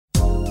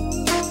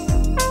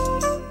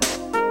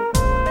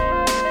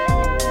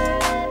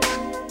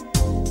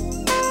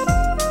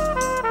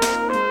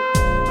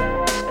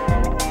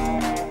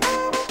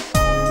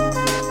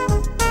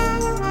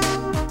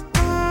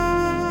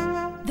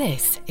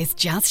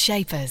Jazz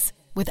Shapers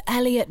with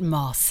Elliot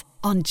Moss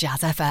on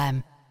Jazz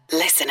FM.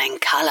 Listen in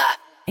colour.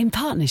 In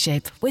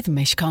partnership with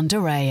Mishcon de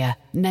Reya,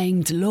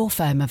 named Law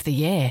Firm of the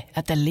Year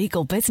at the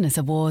Legal Business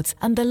Awards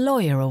and the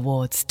Lawyer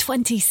Awards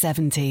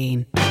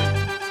 2017.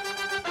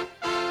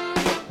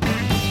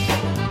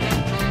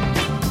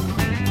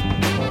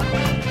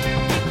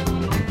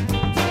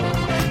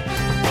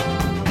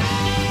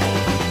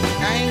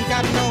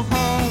 No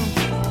home,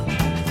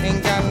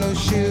 ain't got no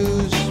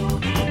shoes,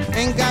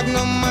 ain't got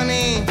no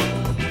money,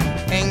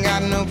 ain't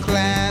got no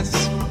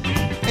class,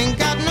 ain't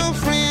got no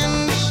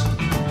friends,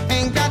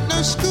 ain't got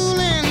no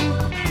schooling,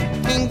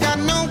 ain't got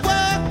no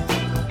work,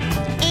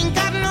 ain't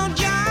got no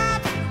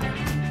job,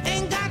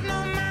 ain't got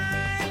no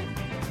mind.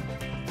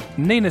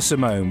 Nina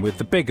Simone with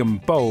the big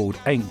and bold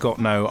Ain't Got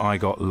No, I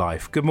Got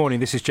Life. Good morning,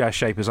 this is Jazz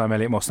Shapers. I'm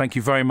Elliot Moss. Thank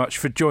you very much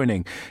for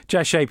joining.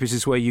 Jazz Shapers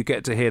is where you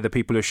get to hear the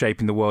people who are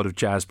shaping the world of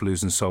jazz,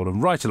 blues and soul,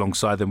 and right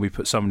alongside them we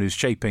put someone who's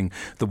shaping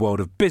the world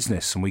of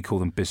business, and we call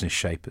them business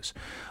shapers.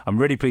 I'm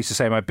really pleased to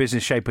say my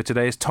business shaper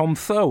today is Tom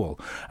Thirlwell,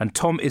 and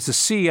Tom is the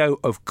CEO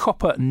of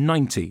Copper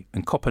 90,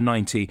 and Copper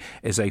 90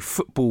 is a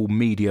football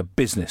media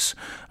business,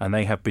 and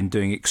they have been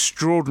doing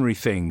extraordinary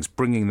things,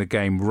 bringing the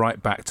game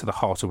right back to the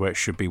heart of where it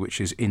should be, which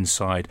is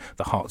inside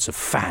the hearts of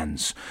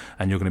fans.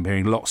 And you're going to be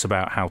hearing lots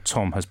about how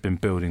Tom has been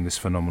building this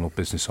phenomenal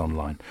business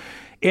online.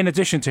 In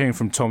addition to hearing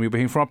from Tom, you'll be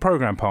hearing from our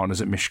programme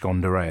partners at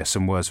Mishcon de Reya,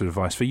 some words of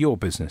advice for your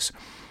business.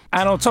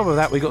 And on top of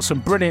that, we got some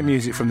brilliant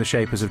music from the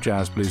shapers of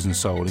jazz, blues and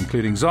soul,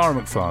 including Zara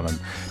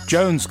McFarlane,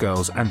 Jones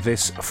Girls, and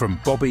this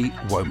from Bobby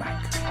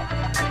Womack.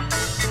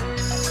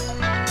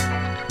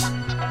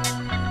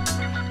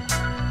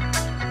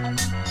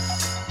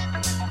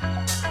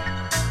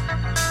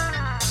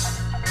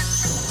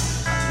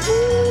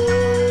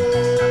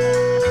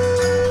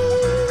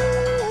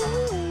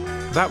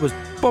 That was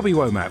Bobby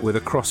Womack with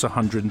Across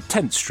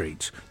 110th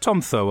Street. Tom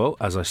Thirlwell,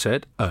 as I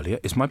said earlier,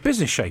 is my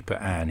business shaper,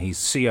 and he's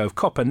CEO of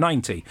Copper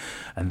 90.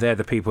 And they're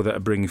the people that are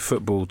bringing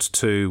football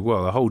to,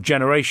 well, a whole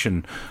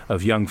generation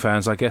of young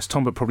fans, I guess,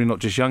 Tom, but probably not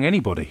just young,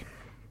 anybody.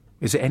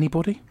 Is it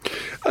anybody?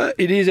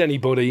 It is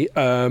anybody.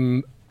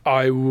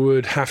 I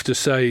would have to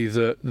say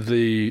that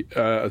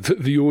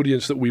the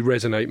audience that we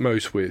resonate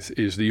most with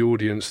is the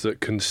audience that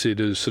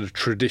considers sort of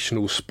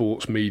traditional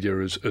sports media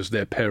as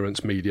their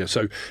parents' media.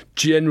 So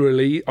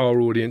generally, our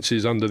audience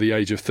is under the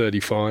age of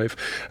 35,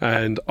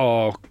 and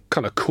our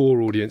kind of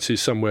core audience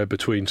is somewhere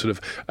between sort of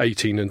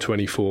 18 and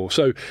 24.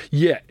 So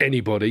yeah,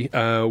 anybody.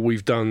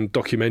 We've done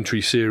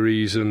documentary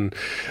series and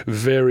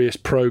various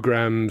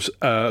programs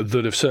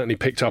that have certainly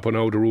picked up an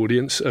older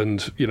audience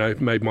and, you know,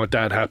 made my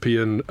dad happy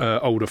and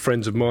older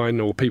friends of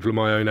mine or people of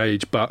my own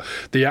age. But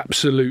the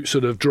absolute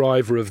sort of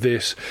driver of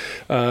this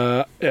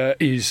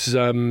is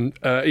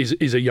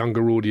a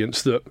younger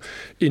audience that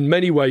in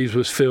many ways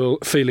was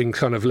feeling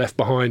kind of left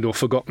behind or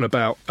forgotten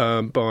about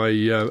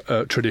by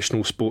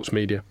traditional sports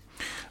media.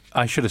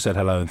 I should have said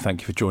hello and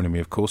thank you for joining me,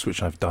 of course,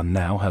 which I've done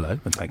now.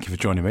 Hello, and thank you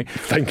for joining me.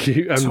 Thank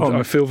you, and Tom,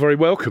 I feel very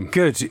welcome.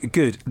 Good.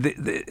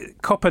 The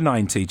Copper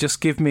 90,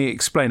 just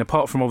explain,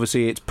 apart from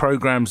obviously it's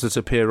programmes that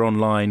appear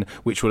online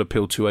which will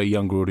appeal to a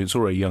younger audience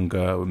or a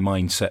younger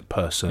mindset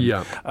person.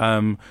 Yeah.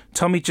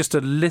 Tell me just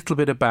a little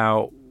bit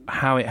about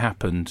how it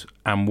happened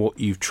and what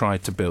you've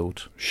tried to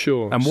build.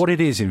 Sure. And what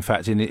it is, in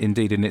fact,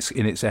 indeed in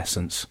its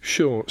essence.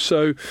 Sure.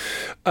 So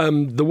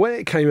the way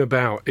it came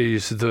about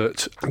is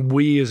that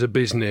we as a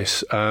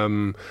business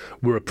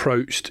were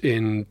approached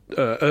in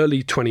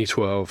early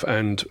 2012,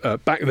 and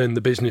back then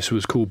the business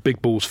was called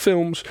Big Balls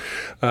Films,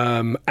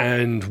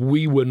 and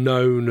we were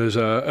known as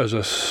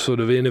a sort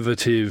of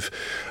innovative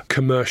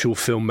commercial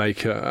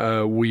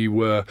filmmaker. We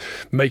were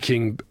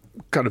making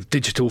kind of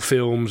digital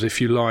films,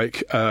 if you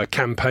like,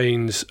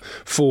 campaigns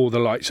for the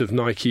likes of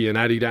Nike and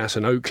Adidas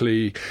and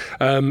Oakley,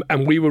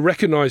 and we were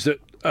recognised that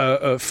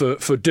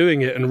for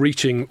doing it and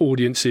reaching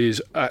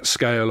audiences at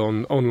scale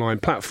on online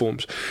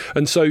platforms.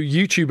 And so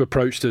YouTube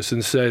approached us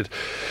and said,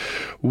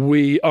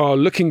 we are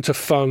looking to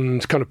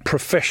fund kind of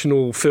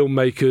professional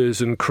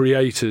filmmakers and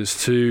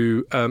creators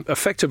to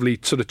effectively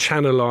sort of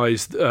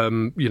channelise,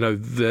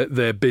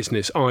 their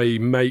business, i.e.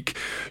 make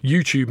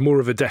YouTube more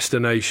of a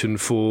destination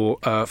for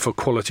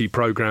quality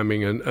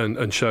programming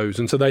and shows.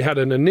 And so they had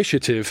an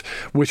initiative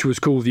which was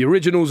called the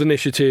Originals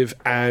Initiative,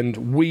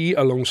 and we,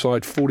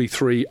 alongside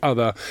 43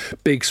 other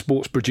big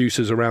sports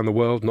producers around the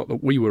world, not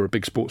that we were a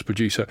big sports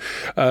producer,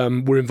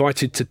 were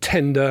invited to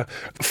tender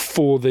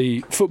for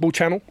the Football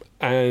Channel.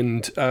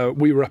 And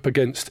we were up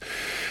against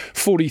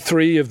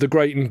 43 of the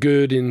great and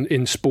good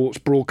in sports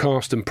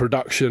broadcast and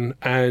production,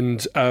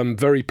 and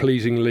very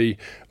pleasingly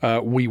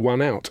we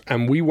won out.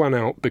 And we won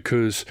out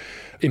because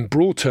in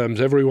broad terms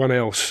everyone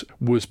else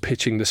was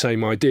pitching the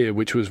same idea,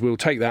 which was we'll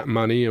take that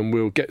money and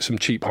we'll get some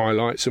cheap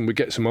highlights and we'll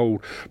get some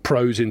old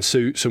pros in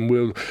suits and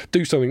we'll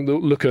do something that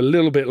will look a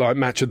little bit like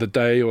Match of the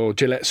Day or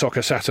Gillette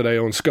Soccer Saturday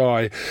on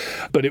Sky,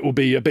 but it will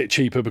be a bit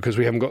cheaper because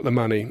we haven't got the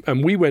money.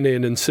 And we went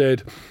in and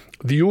said,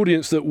 the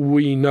audience that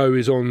we know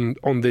is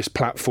on this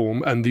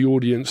platform and the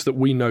audience that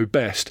we know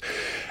best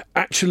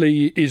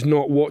actually is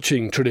not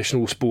watching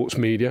traditional sports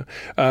media.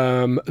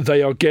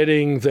 They are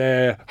getting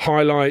their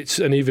highlights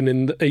and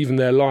even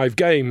their live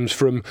games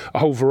from a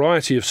whole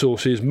variety of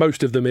sources,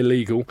 most of them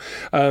illegal.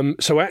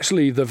 So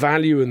actually the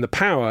value and the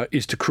power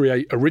is to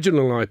create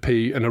original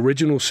IP and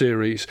original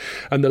series.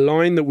 And the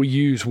line that we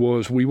used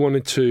was we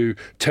wanted to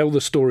tell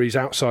the stories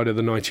outside of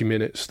the 90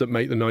 minutes that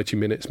make the 90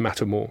 minutes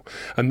matter more.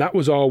 And that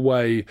was our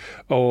way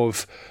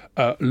of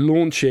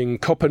launching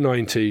Copper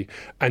 90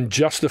 and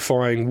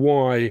justifying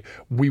why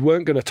we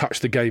weren't going to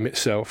touch the game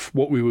itself.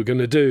 What we were going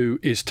to do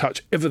is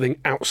touch everything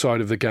outside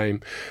of the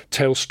game,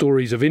 tell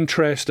stories of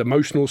interest,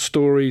 emotional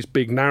stories,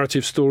 big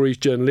narrative stories,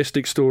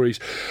 journalistic stories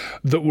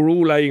that were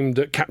all aimed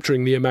at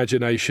capturing the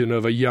imagination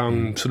of a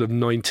young sort of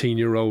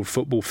 19-year-old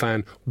football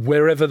fan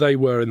wherever they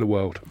were in the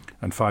world.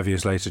 And 5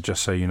 years later,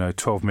 just so you know,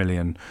 12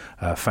 million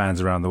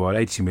fans around the world,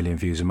 80 million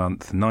views a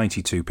month,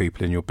 92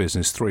 people in your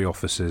business, 3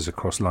 offices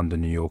across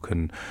London, New York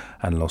and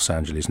Los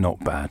Angeles.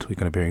 Not bad. We're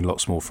going to be hearing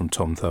lots more from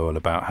Tom Thowell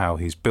about how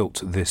he's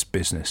built this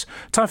business.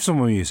 Time for some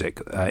more music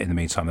in the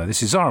meantime, though.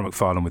 This is Zara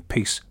McFarlane with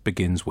Peace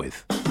Begins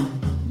With.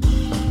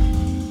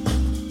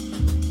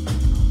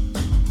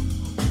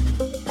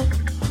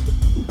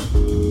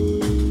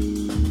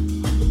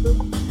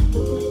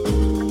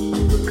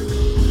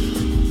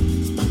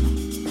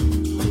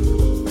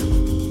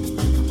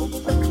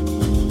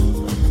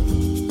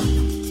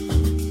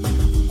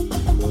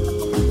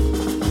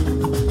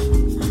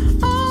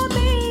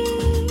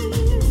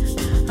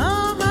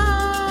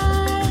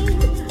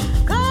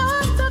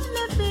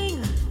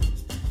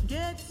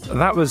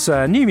 That was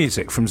new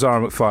music from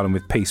Zara McFarlane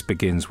with Peace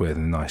Begins With,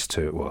 and nice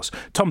too it was.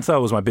 Tom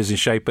Thowell was my business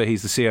shaper.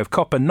 He's the CEO of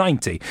Copper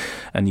 90,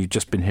 and you've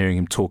just been hearing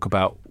him talk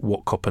about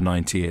what Copper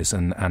 90 is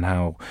and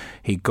how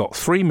he got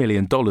 $3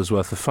 million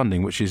worth of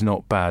funding, which is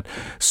not bad.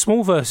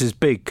 Small versus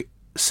big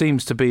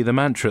seems to be the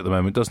mantra at the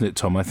moment, doesn't it,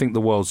 Tom? I think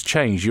the world's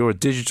changed. You're a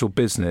digital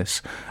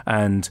business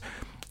and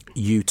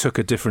you took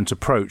a different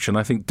approach, and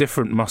I think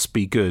different must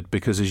be good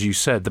because, as you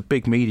said, the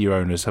big media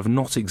owners have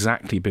not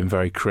exactly been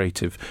very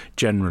creative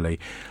generally.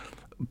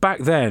 Back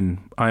then,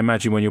 I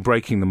imagine when you're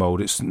breaking the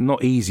mould, it's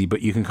not easy,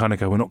 but you can kind of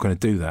go, we're not going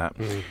to do that.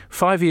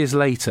 5 years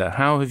later,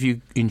 how have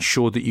you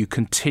ensured that you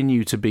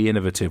continue to be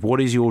innovative? What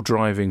is your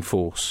driving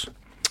force?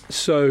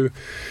 So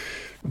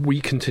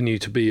we continue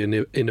to be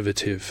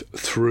innovative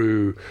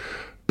through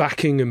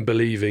backing and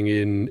believing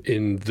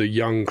in the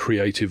young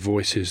creative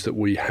voices that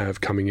we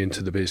have coming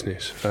into the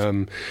business.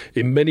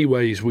 In many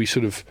ways, we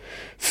sort of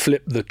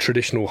flip the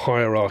traditional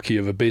hierarchy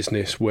of a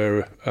business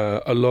where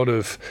a lot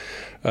of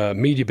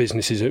media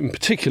businesses in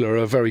particular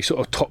are very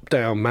sort of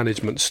top-down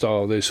management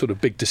style. There's sort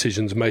of big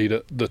decisions made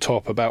at the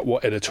top about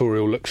what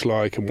editorial looks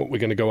like and what we're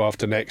going to go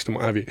after next and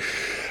what have you.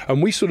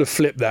 And we sort of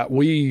flip that.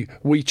 We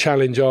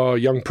challenge our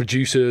young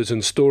producers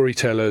and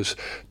storytellers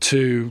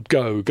to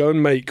go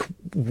and make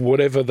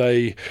whatever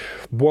they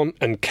want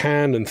and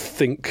can and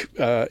think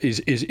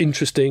is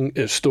interesting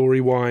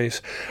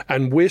story-wise.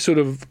 And we're sort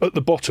of at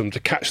the bottom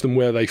to catch them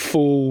where they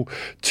fall,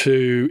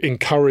 to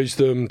encourage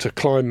them to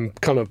climb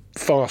kind of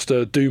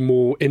faster, do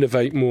more,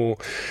 innovate more.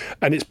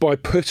 And it's by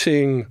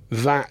putting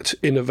that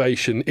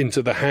innovation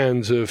into the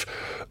hands of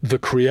the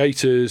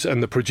creators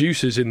and the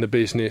producers in the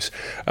business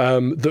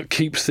that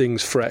keeps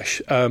things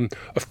fresh.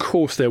 Of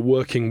course, they're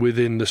working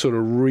within the sort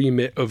of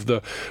remit of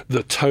the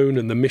tone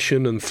and the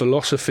mission and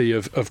philosophy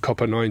of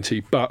Copper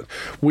 90, but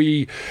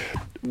we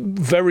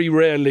very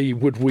rarely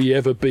would we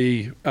ever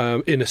be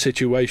in a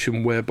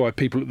situation whereby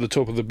people at the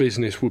top of the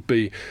business would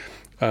be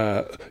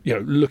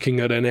looking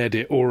at an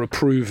edit or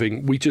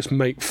approving. We just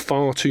make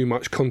far too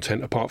much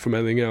content apart from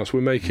anything else.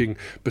 We're making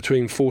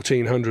between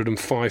 1,400 and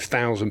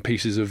 5,000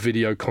 pieces of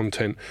video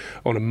content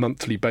on a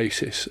monthly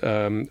basis.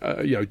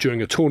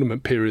 During a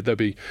tournament period, there'll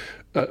be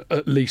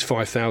at least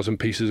 5,000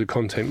 pieces of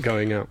content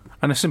going out.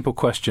 And a simple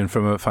question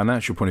from a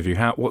financial point of view: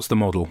 what's the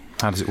model?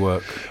 How does it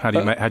work? How do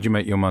you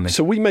make your money?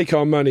 So we make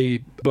our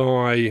money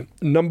by,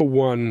 number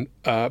one,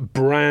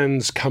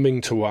 brands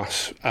coming to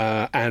us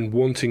and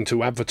wanting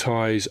to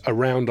advertise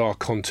around our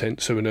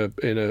content. So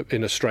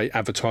in a straight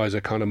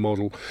advertiser kind of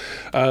model,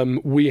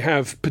 we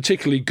have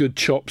particularly good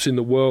chops in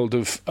the world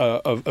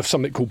of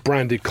something called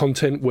branded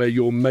content, where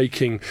you're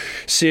making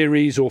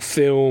series or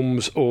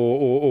films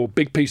or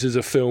big pieces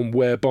of film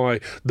whereby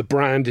the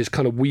brand is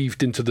kind of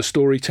weaved into the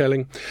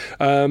storytelling.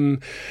 So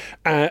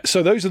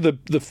those are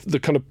the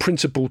kind of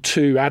principal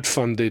two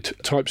ad-funded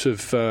types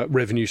of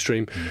revenue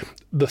stream.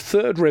 The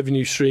third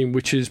revenue stream,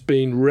 which has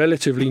been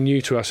relatively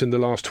new to us in the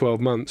last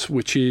 12 months,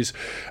 which is,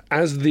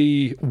 as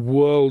the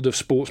world of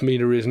sports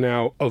media is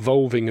now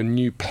evolving and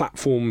new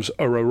platforms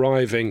are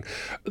arriving,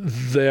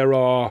 there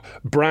are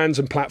brands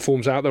and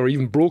platforms out there, or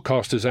even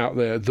broadcasters out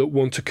there, that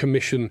want to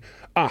commission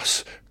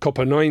us,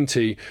 Copper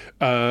 90,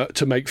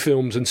 to make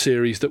films and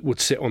series that would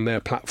sit on their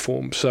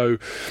platform. So,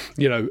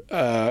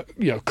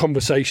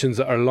 conversations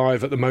that are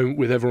live at the moment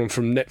with everyone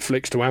from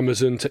Netflix to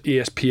Amazon to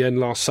ESPN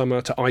last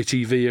summer to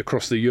ITV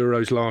across the Euros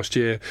Euros last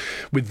year,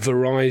 with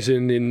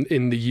Verizon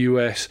in the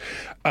US.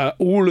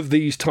 All of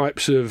these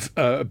types of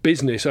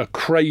business are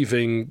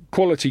craving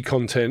quality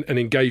content and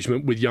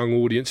engagement with young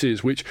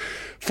audiences, which,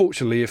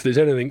 fortunately, if there's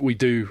anything we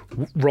do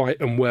right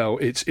and well,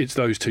 it's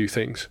those two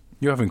things.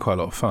 You're having quite a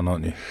lot of fun,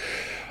 aren't you?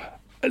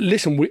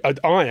 Listen,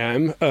 I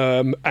am,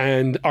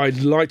 and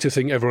I'd like to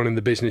think everyone in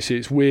the business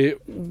is.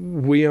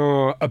 We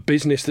are a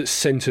business that's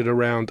centred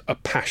around a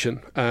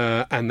passion,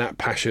 and that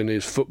passion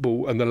is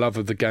football and the love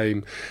of the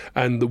game.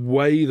 And the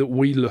way that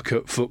we look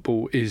at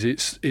football is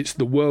it's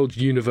the world's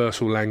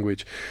universal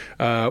language.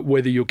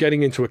 Whether you're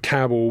getting into a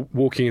cab or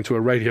walking into a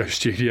radio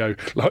studio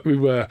like we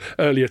were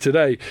earlier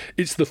today,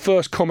 it's the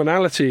first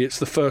commonality, it's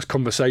the first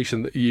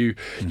conversation that you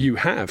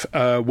have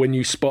when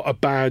you spot a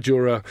badge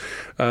or a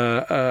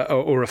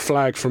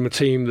flag from a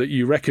team that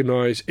you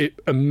recognise. It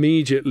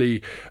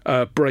immediately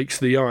breaks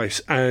the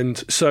ice. And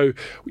so,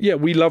 yeah,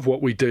 we love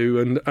what we do,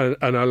 and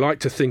I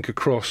like to think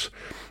across,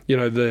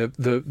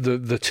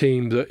 the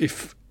team, that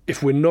if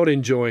we're not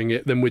enjoying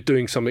it, then we're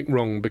doing something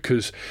wrong,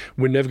 because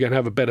we're never going to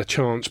have a better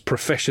chance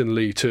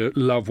professionally to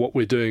love what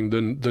we're doing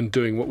than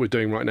doing what we're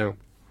doing right now.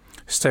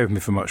 Stay with me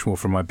for much more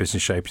from my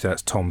business shaper.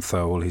 That's Tom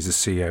Thirlwall. He's the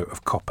CEO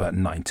of Copper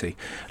 90.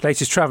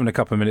 Latest travel in a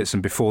couple of minutes,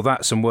 and before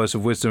that, some words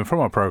of wisdom from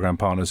our programme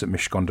partners at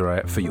Mishcon de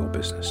Reya for your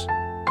business.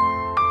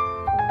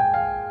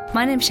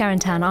 My name's Sharon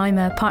Tan. I'm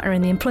a partner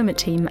in the employment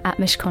team at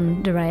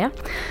Mishcon de Reya.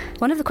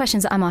 One of the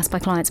questions that I'm asked by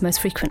clients most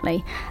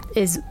frequently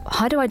is,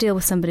 how do I deal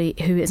with somebody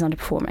who is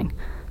underperforming?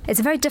 It's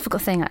a very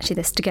difficult thing, actually,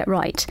 this to get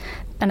right,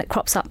 and it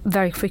crops up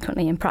very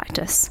frequently in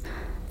practice.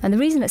 And the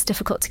reason it's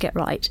difficult to get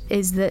right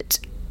is that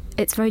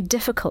it's very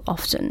difficult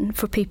often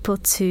for people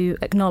to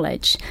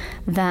acknowledge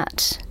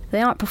that they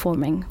aren't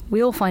performing.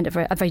 We all find it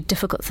a very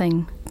difficult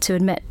thing to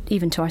admit,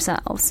 even to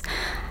ourselves.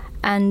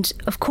 And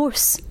of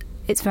course,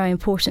 it's very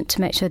important to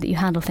make sure that you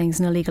handle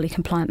things in a legally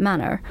compliant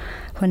manner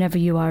whenever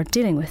you are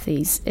dealing with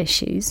these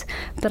issues.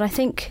 But I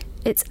think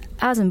it's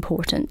as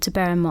important to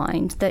bear in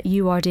mind that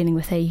you are dealing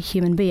with a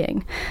human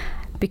being,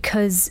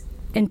 because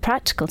in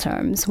practical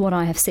terms, what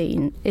I have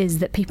seen is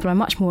that people are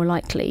much more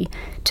likely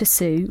to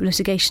sue,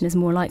 litigation is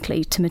more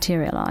likely to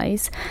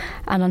materialise,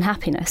 and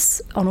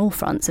unhappiness on all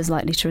fronts is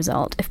likely to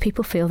result if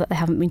people feel that they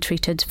haven't been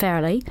treated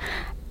fairly,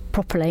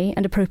 properly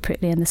and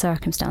appropriately in the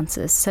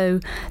circumstances. So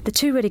the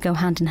two really go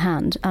hand in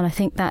hand, and I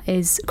think that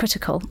is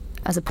critical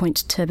as a point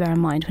to bear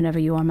in mind whenever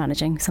you are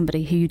managing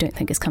somebody who you don't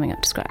think is coming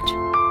up to scratch.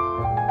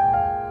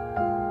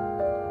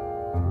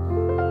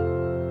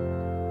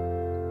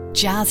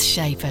 Jazz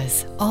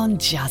Shapers on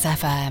Jazz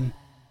FM.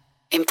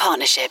 In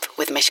partnership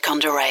with Mishcon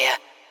de Reya.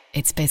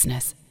 It's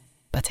business,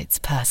 but it's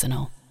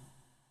personal.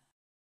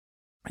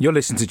 You're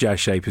listening to Jazz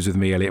Shapers with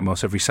me, Elliot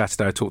Moss. Every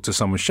Saturday I talk to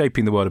someone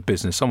shaping the world of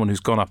business, someone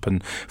who's gone up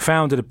and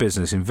founded a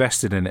business,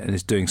 invested in it, and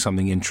is doing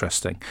something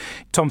interesting.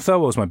 Tom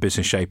Thirlwall is my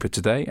business shaper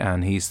today,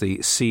 and he's the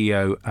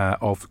CEO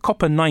of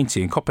Copper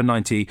 90. And Copper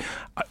 90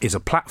 is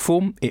a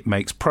platform. It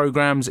makes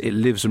programmes, it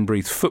lives and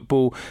breathes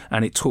football,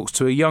 and it talks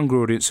to a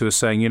younger audience who are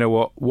saying, you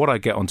know what I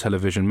get on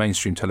television,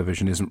 mainstream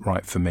television, isn't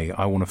right for me.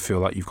 I want to feel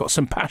like you've got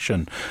some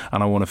passion,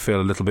 and I want to feel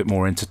a little bit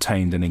more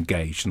entertained and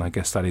engaged. And I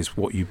guess that is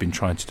what you've been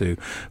trying to do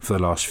for the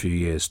last few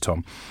years,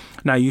 Tom.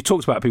 Now, you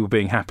talked about people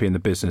being happy in the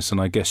business, and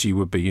I guess you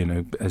would be,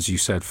 as you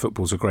said,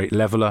 football's a great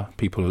leveller.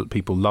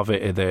 People love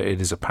it. It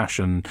is a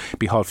passion. It'd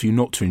be hard for you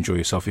not to enjoy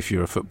yourself if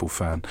you're a football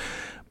fan.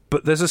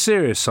 But there's a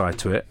serious side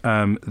to it.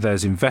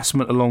 There's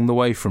investment along the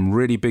way from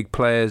really big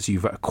players.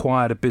 You've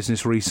acquired a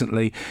business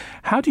recently.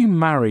 How do you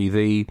marry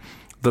the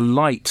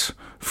light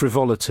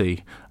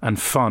frivolity and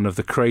fun of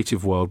the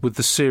creative world with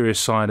the serious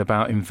side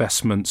about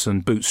investments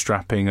and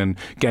bootstrapping and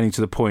getting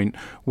to the point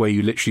where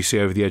you literally see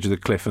over the edge of the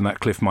cliff, and that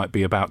cliff might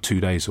be about 2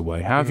 days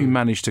away? How have you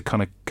managed to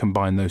kind of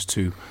combine those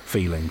two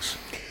feelings?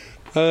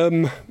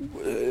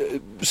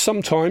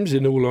 Sometimes,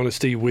 in all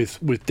honesty,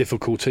 with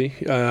difficulty.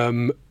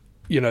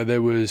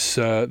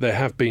 There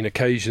have been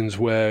occasions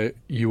where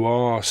you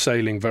are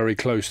sailing very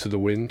close to the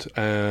wind,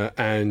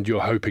 and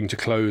you're hoping to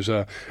close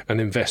an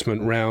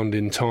investment round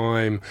in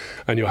time,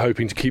 and you're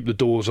hoping to keep the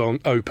doors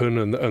open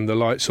and the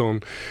lights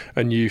on,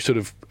 and you sort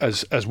of,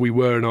 as we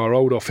were in our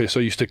old office,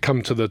 I used to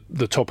come to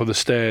the top of the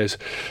stairs,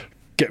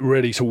 get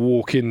ready to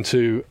walk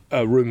into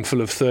a room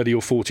full of 30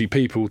 or 40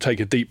 people, take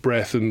a deep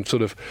breath and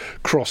sort of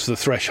cross the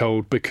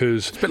threshold,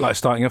 because... It's a bit like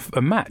starting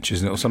a match,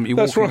 isn't it? Or something you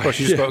walk across,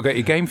 you just got to get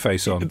your game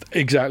face on.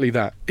 Exactly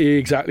that.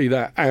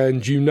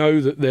 And you know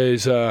that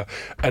there's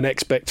an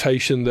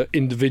expectation that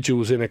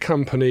individuals in a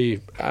company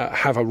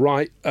have a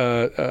right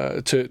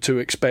to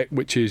expect,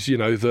 which is,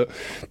 that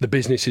the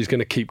business is going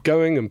to keep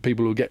going and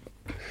people will get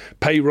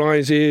pay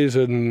rises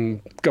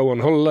and go on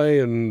holiday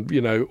and,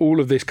 all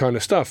of this kind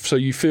of stuff. So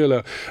you feel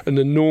an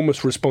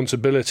enormous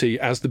responsibility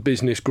as the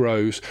business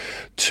grows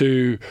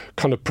to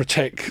kind of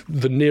protect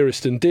the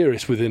nearest and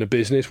dearest within a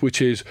business,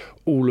 which is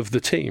all of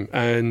the team.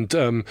 And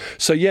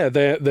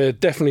there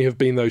definitely have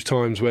been those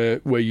times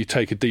where you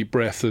take a deep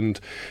breath and,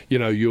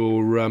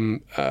 you're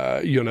relying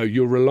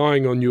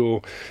on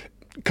your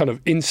kind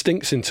of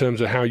instincts in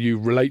terms of how you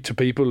relate to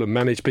people and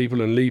manage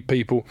people and lead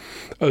people,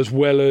 as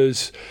well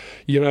as,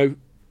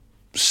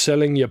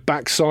 selling your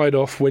backside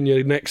off when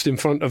you're next in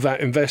front of that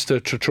investor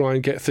to try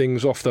and get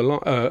things off the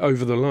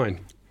over the line.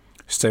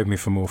 Stay with me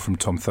for more from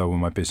Tom Thurwell,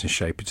 my business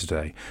shaper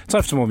today.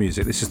 Time for some more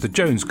music. This is the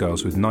Jones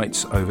Girls with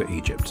Nights Over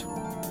Egypt.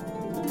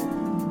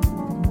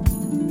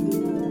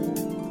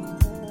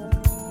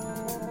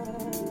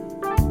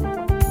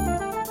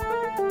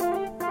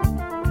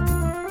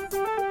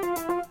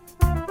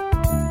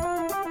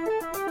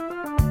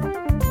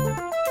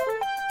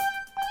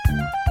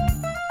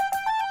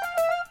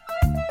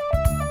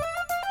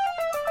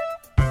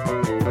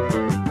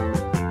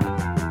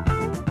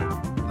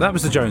 That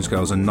was the Jones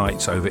Girls and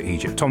Nights Over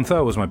Egypt. Tom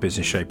Thurwell was my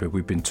business shaper.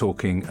 We've been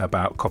talking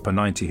about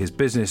Copper90, his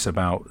business,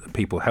 about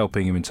people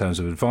helping him in terms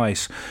of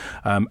advice,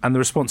 and the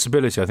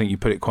responsibility. I think you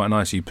put it quite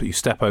nicely. You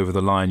step over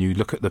the line, you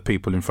look at the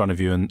people in front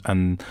of you,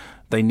 and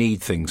they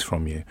need things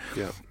from you.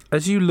 Yeah.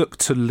 As you look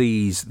to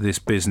lead this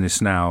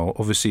business now,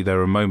 obviously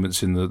there are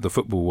moments in the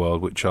football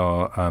world which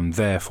are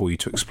there for you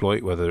to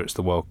exploit, whether it's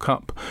the World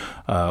Cup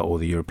or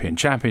the European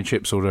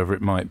Championships or whatever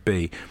it might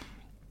be.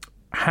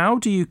 How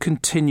do you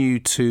continue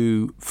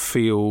to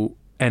feel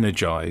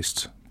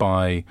energised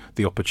by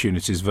the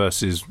opportunities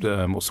versus,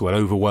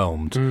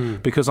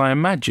 overwhelmed? Because I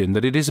imagine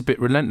that it is a bit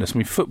relentless. I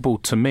mean, football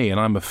to me, and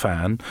I'm a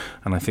fan,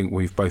 and I think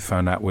we've both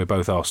found out we're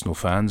both Arsenal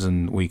fans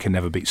and we can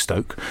never beat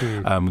Stoke.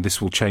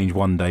 This will change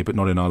one day, but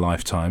not in our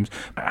lifetimes.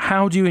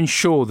 How do you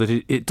ensure that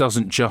it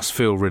doesn't just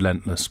feel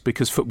relentless?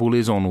 Because football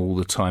is on all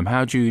the time.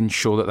 How do you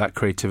ensure that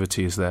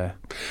creativity is there?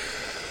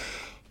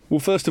 Well,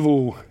 first of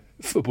all,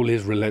 football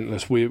is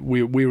relentless.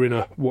 We're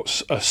in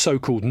what's a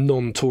so-called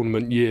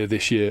non-tournament year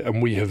this year, and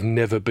we have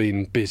never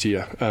been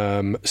busier.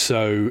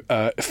 So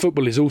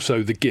football is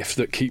also the gift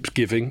that keeps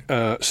giving.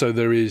 So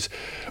there is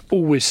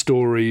always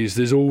stories.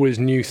 There's always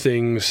new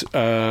things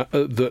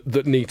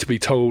that need to be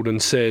told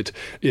and said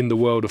in the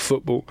world of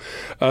football.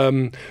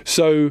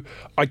 So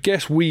I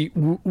guess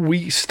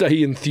we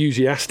stay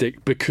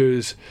enthusiastic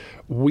because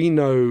we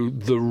know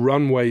the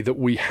runway that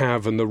we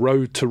have and the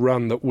road to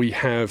run that we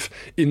have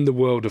in the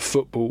world of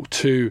football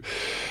to,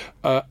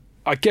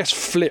 I guess,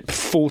 flip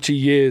 40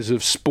 years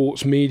of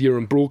sports media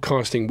and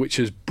broadcasting, which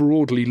has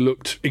broadly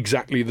looked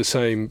exactly the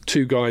same.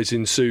 Two guys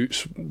in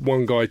suits,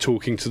 one guy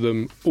talking to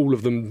them, all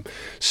of them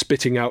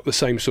spitting out the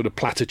same sort of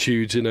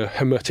platitudes in a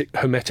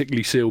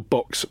hermetically sealed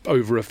box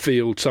over a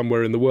field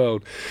somewhere in the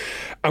world.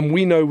 And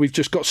we know we've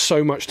just got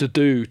so much to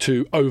do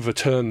to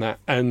overturn that.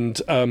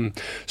 And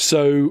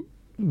so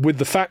with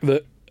the fact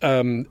that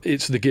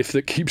it's the gift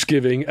that keeps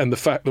giving, and the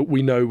fact that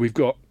we know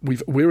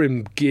we're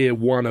in gear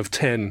 1 of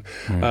 10,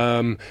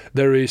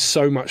 there is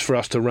so much for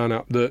us to run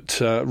up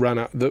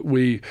that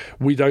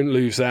we don't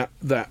lose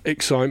that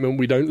excitement,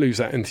 we don't lose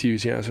that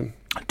enthusiasm.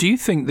 Do you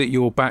think that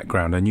your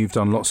background, and you've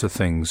done lots of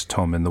things,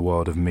 Tom, in the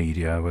world of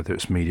media, whether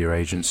it's media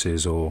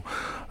agencies or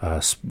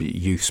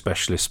youth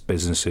specialist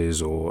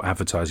businesses or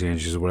advertising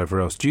agencies or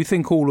whatever else, do you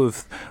think all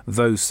of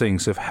those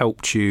things have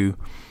helped you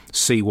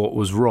see what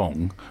was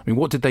wrong? I mean,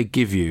 what did they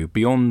give you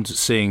beyond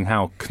seeing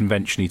how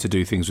conventionally to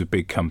do things with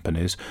big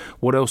companies?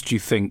 What else do you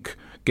think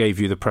gave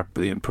you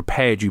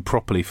prepared you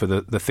properly for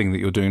the thing that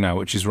you're doing now,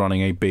 which is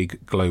running a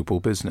big global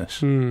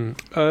business?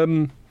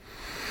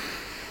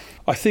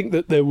 I think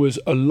that there was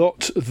a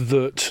lot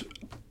that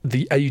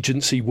the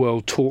agency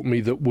world taught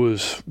me that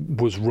was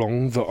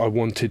wrong, that I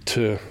wanted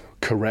to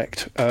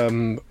correct.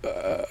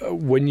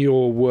 When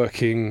you're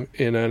working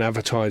in an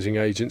advertising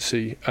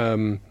agency,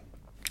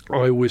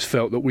 I always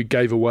felt that we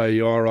gave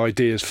away our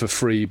ideas for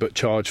free but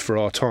charged for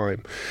our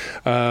time.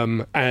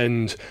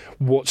 And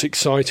what's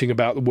exciting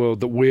about the world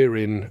that we're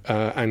in,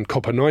 and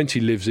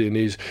Copper90 lives in,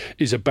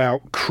 is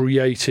about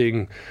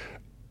creating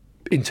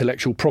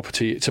intellectual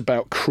property. It's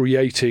about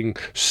creating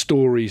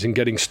stories and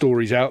getting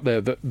stories out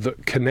there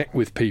that connect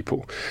with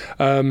people.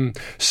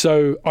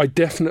 So I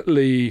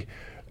definitely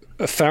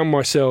found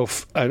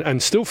myself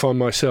and still find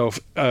myself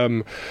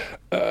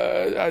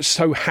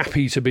so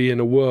happy to be in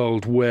a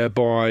world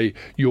whereby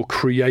you're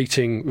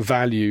creating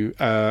value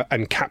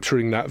and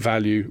capturing that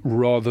value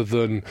rather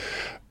than,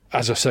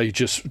 as I say,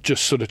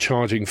 just sort of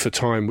charging for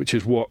time, which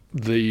is what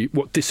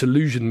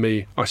disillusioned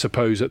me, I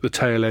suppose, at the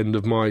tail end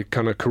of my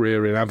kind of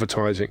career in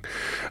advertising.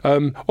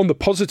 On the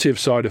positive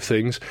side of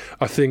things,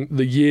 I think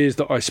the years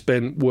that I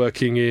spent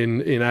working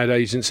in ad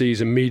agencies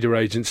and media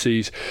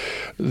agencies,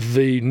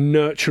 the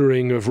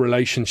nurturing of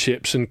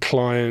relationships and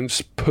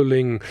clients,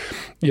 pulling,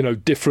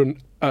 different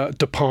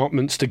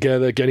departments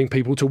together, getting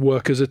people to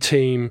work as a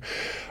team,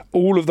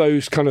 all of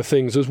those kind of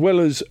things, as well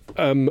as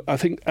I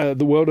think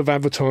the world of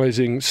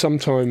advertising,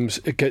 sometimes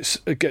it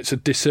gets a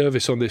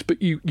disservice on this,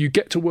 but you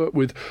get to work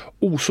with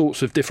all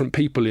sorts of different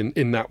people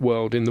in that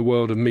world, in the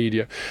world of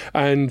media.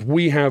 And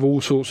we have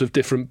all sorts of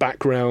different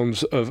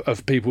backgrounds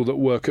of people that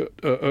work at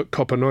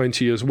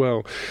Copper90 as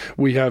well.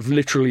 We have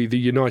literally the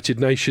United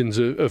Nations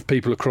of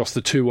people across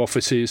the two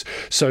offices.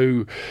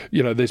 So,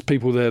 there's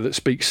people there that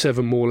speak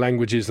 7 more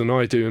languages than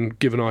I do and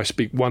give Shiv and I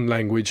speak one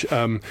language.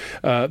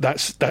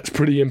 That's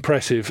pretty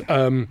impressive.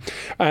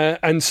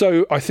 And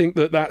so I think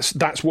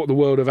that's what the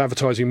world of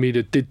advertising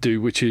media did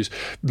do, which is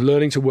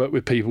learning to work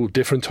with people,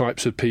 different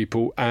types of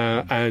people,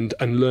 and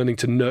learning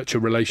to nurture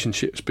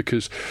relationships,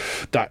 because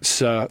that's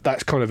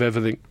kind of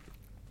everything.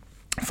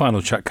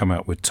 Final chat come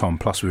out with Tom,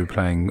 plus we'll be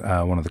playing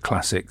one of the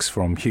classics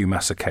from Hugh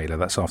Masekela.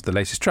 That's after the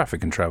latest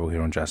Traffic and Travel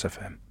here on Jazz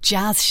FM.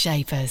 Jazz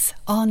Shapers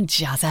on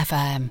Jazz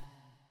FM.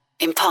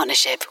 In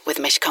partnership with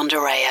Mishcon de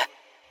Reya.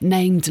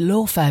 Named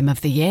Law Firm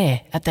of the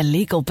Year at the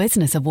Legal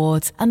Business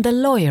Awards and the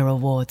Lawyer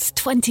Awards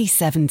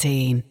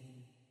 2017.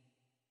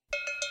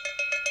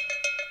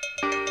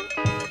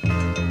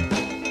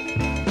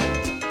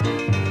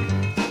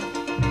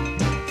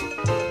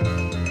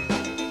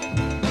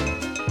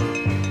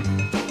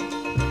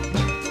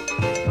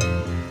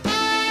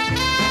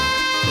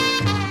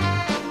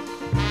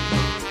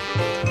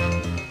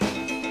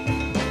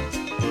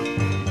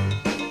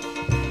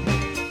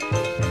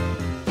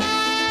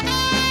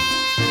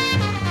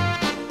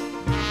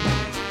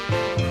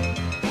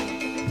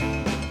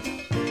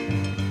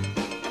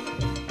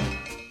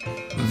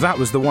 That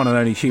was the one and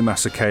only Hugh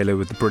Masekela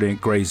with the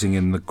brilliant Grazing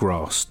in the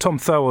Grass. Tom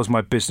Thurwell's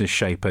my business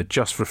shaper,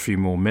 just for a few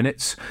more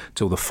minutes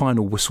till the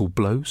final whistle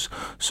blows.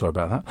 Sorry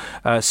about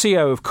that.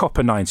 CEO of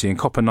Copper90, and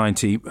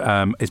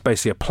Copper90 is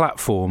basically a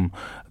platform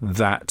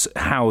that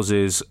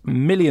houses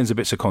millions of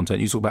bits of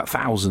content. You talk about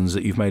thousands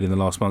that you've made in the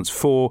last months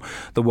for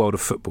the world of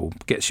football.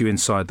 Gets you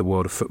inside the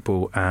world of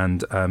football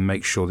and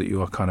makes sure that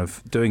you are kind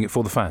of doing it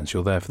for the fans.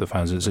 You're there for the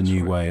fans. It's a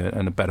new way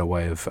and a better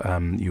way of,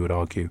 you would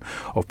argue,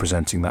 of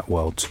presenting that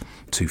world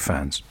to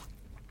fans.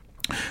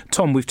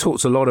 Tom, we've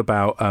talked a lot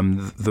about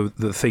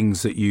the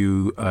things that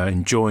you are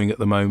enjoying at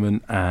the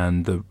moment,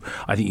 and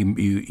I think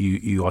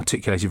you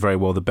articulated very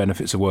well the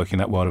benefits of working in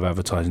that world of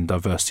advertising,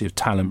 diversity of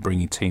talent,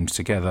 bringing teams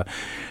together.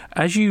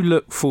 As you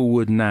look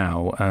forward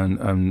now,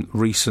 and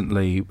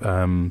recently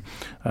Martin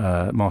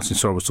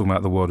Sorrell was talking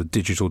about the world of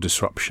digital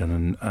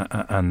disruption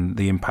and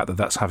the impact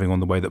that's having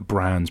on the way that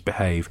brands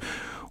behave,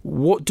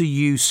 what do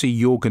you see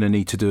you're going to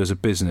need to do as a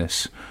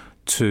business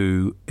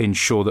to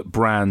ensure that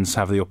brands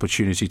have the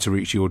opportunity to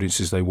reach the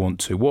audiences they want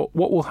to? What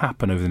will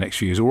happen over the next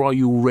few years, or are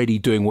you already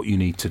doing what you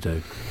need to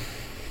do?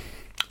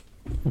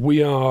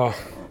 We are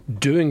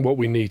doing what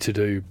we need to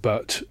do,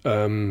 but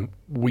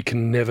we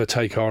can never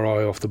take our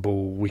eye off the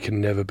ball. We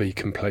can never be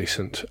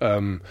complacent.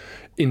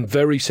 In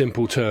very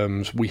simple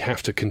terms, we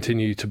have to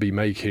continue to be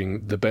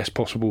making the best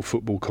possible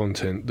football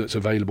content that's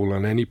available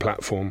on any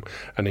platform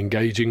and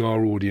engaging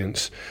our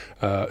audience,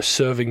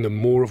 serving them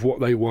more of what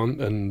they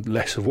want and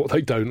less of what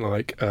they don't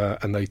like,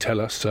 and they tell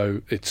us.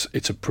 So it's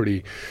a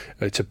pretty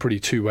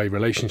two-way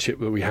relationship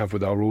that we have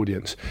with our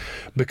audience.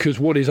 Because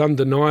what is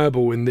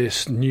undeniable in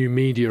this new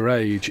media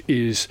age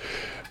is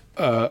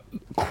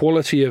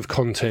quality of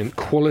content,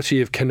 quality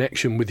of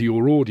connection with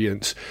your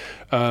audience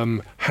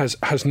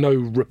has no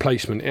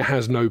replacement. It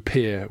has no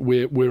peer.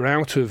 We're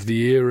out of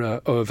the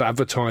era of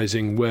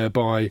advertising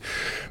whereby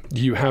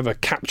you have a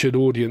captured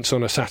audience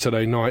on a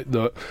Saturday night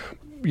that,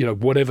 you know,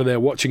 whatever they're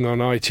watching on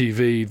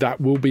ITV,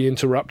 that will be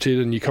interrupted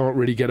and you can't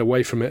really get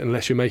away from it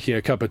unless you're making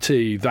a cup of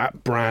tea,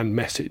 that brand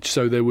message.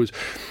 So there was,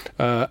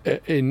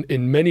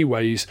 in many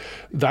ways,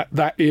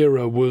 that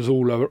era was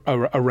all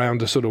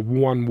around a sort of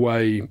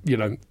one-way, you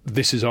know,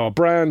 this is our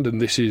brand and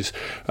this is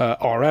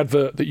our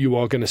advert that you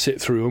are going to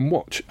sit through and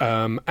watch.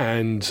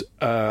 And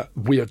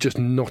we are just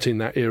not in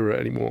that era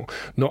anymore.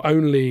 Not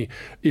only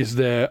is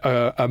there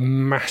a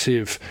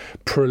massive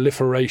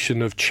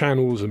proliferation of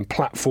channels and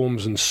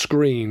platforms and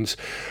screens,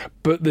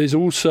 but there's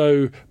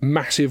also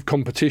massive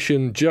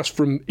competition just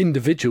from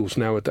individuals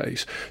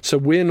nowadays. So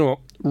we're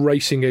not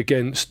racing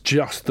against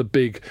just the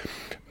big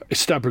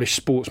established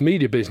sports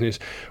media business.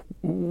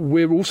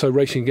 We're also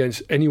racing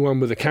against anyone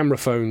with a camera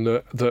phone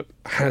that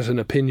has an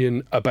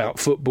opinion about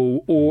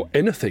football or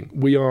anything.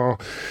 We are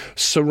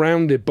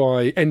surrounded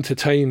by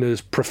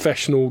entertainers,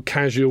 professional,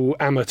 casual,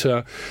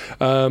 amateur.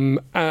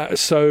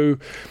 So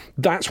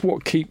that's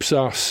what keeps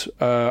us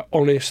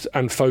honest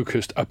and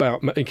focused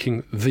about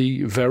making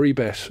the very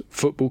best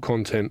football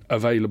content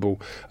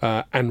available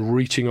and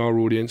reaching our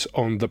audience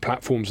on the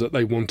platforms that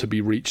they want to be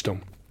reached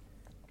on.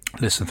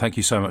 Listen, thank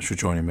you so much for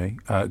joining me.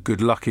 Good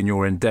luck in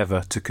your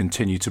endeavour to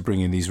continue to bring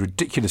in these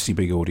ridiculously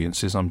big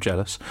audiences. I'm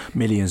jealous.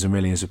 Millions and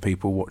millions of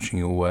people watching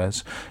your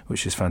wares,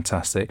 which is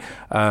fantastic.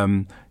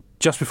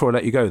 Just before I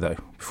let you go, though,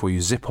 before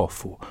you zip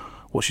off,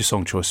 what's your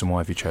song choice and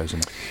why have you chosen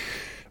it?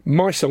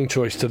 My song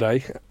choice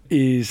today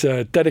is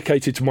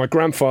dedicated to my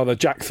grandfather,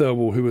 Jack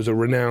Thirlwall, who was a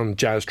renowned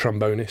jazz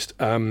trombonist.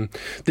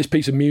 This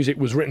piece of music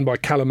was written by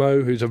Callum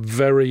O, who's a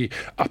very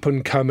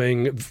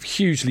up-and-coming,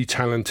 hugely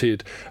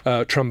talented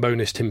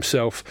trombonist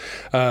himself.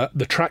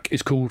 The track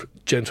is called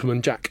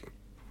Gentleman Jack.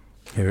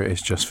 Here it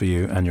is, just for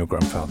you and your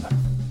grandfather.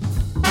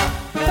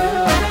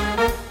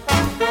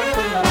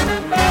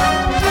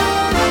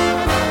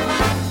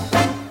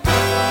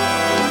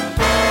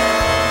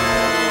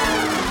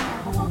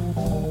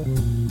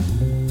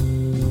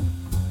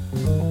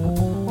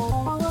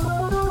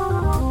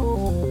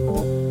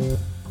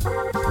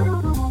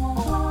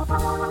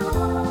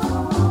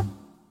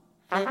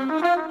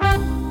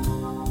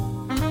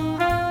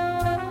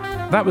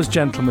 That was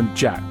Gentleman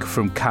Jack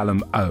from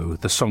Callum O,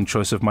 the song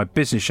choice of my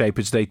business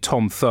shaper today,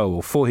 Tom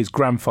Thirlwell, for his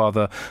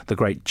grandfather, the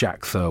great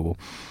Jack Thirlwell.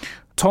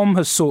 Tom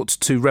has sought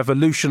to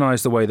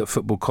revolutionise the way that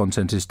football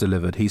content is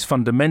delivered. He's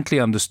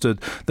fundamentally understood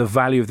the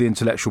value of the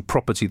intellectual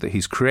property that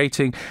he's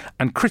creating,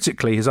 and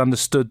critically has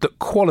understood that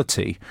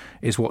quality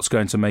is what's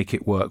going to make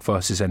it work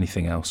versus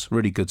anything else.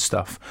 Really good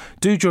stuff.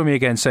 Do join me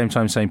again, same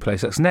time, same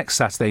place. That's next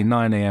Saturday,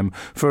 9 a.m,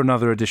 for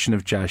another edition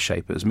of Jazz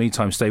Shapers.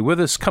 Meantime, stay with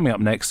us. Coming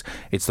up next,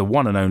 it's the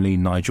one and only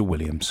Nigel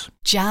Williams.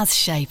 Jazz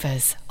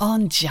Shapers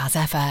on Jazz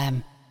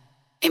FM.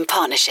 In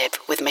partnership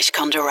with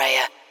Mishcon de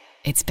Reya.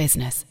 It's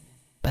business,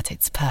 but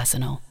it's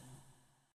personal.